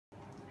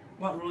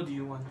What role do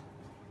you want?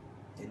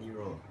 Any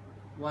role.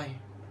 Why?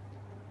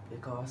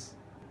 Because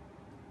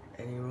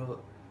any role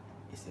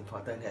is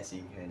important as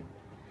it can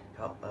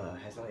help,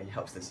 as long as it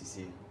helps the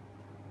CCA.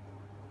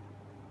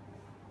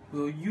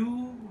 Will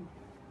you,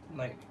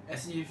 like,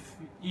 as if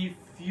you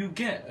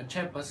get a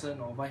chairperson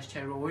or vice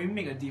chair role, will you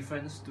make a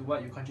difference to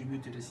what you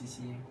contribute to the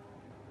CCA?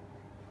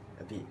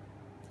 A bit.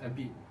 A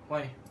bit.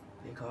 Why?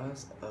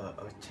 Because a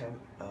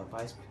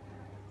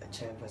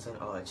chairperson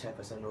or a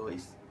chairperson role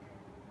is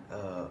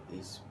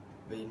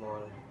way more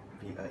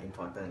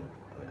important.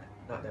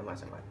 Not that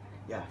much, but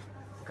yeah,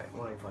 quite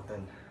more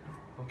important.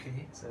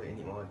 Okay. So you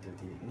need more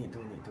duty. Need to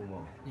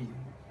more.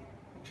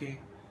 Okay.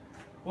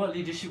 What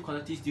leadership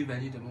qualities do you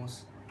value the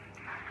most?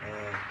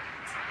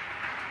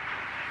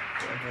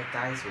 To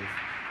empathize with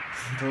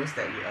those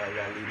that you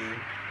are leading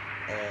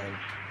and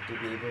to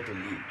be able to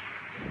lead.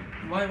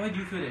 Why do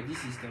you feel that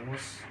this is the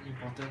most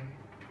important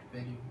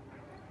value?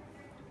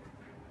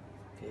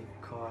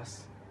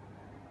 Because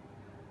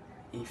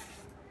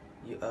if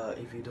you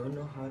don't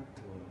know how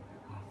to,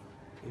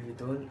 if you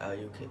don't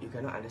you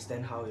cannot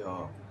understand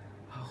how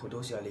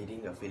those you are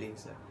leading your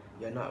feelings,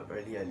 you're not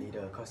really a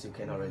leader because you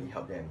cannot really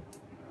help them.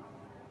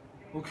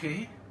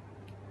 Okay.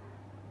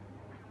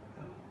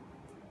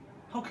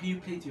 How can you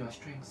play to your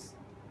strengths?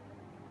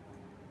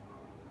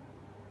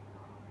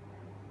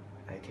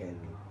 I can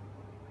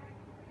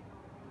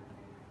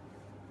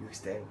use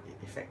them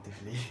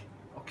effectively.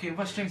 Okay,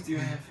 what strengths do you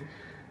have?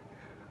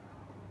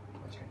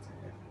 What strengths I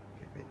have?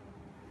 Okay, wait.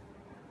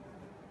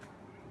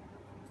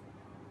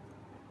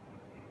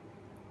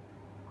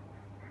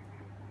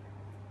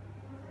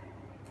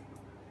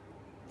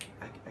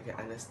 I can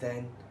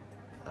understand.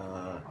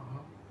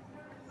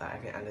 I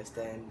can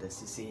understand the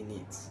CCA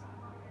needs.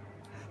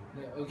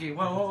 Okay,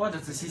 what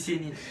does the CCA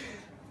need?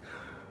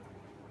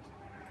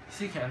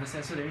 CCA can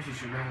understand, so that means you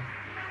should know.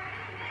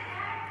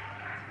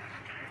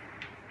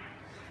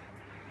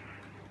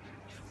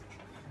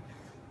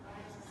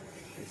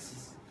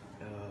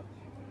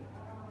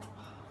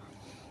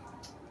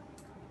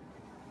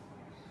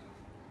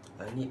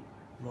 I need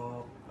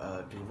more,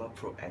 be more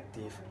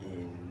proactive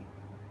in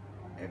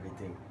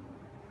everything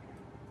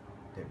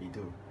that we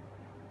do.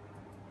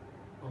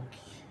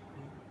 Okay.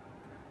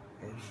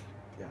 And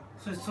yeah.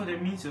 So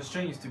that means your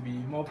strength is to be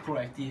more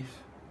proactive.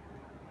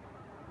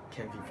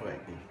 Can be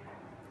proactive.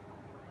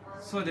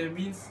 So that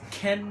means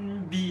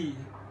can be.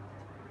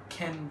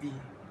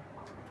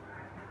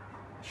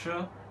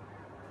 Sure?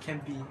 Can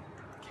be.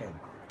 Can.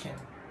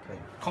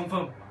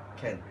 Confirm.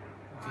 Can.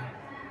 Okay.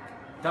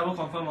 Double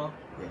confirm, huh?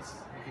 Yes.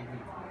 Okay, good.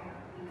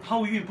 How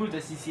will you improve the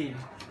CCA?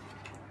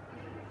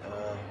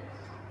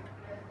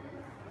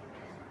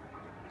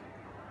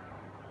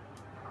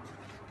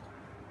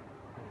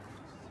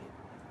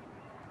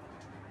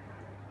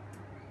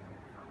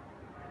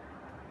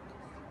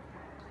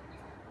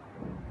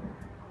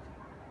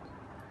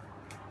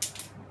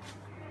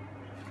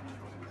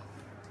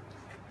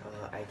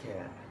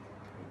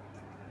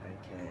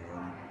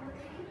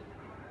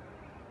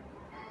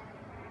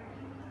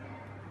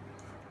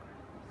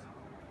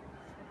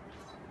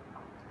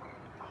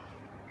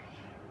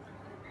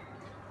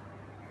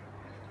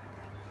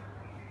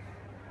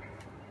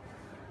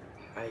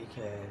 I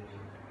can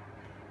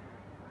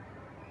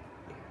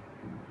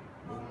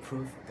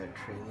improve the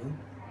training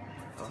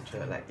of the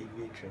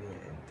EV training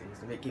and things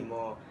to make it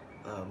more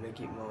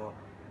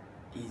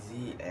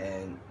easy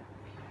and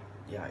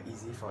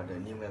easy for the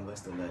new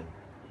members to learn.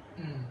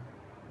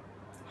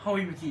 How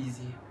will you make it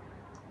easy?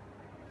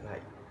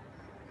 Like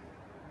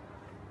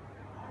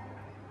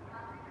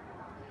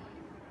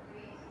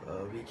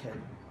we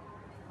can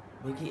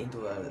make it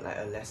into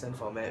a lesson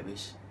format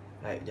which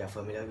they are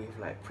familiar with,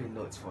 like print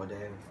notes for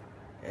them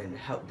and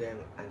help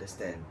them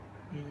understand.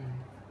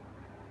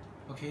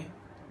 Okay.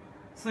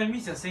 So that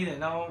means you're saying that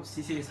now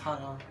CCA is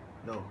hard, huh?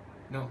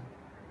 No.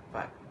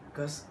 But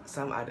because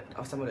some of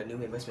the new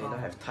members may not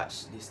have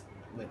touched these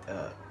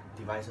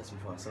devices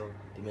before, so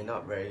they may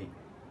not be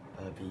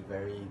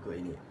very good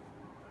in it.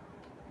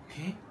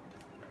 Okay.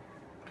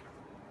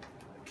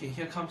 Okay,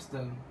 here comes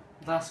the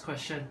last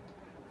question.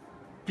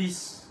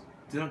 Please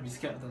do not be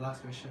scared of the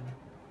last question.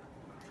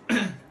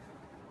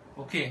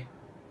 Okay.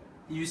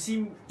 You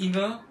see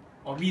Inge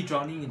or me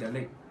drowning in the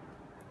lake.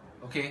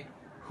 Okay.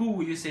 Who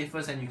will you save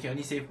first, and you can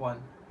only save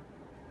one?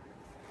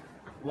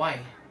 Why?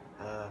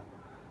 I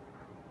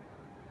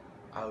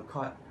will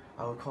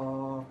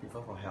call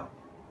people for help.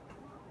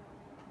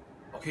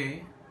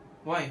 Okay.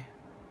 Why?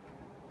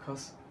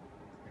 Because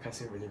I can't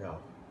swim really well.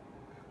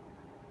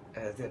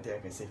 And I think I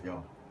can save you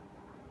all.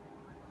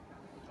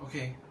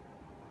 Okay.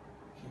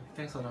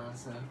 Thanks for the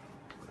answer.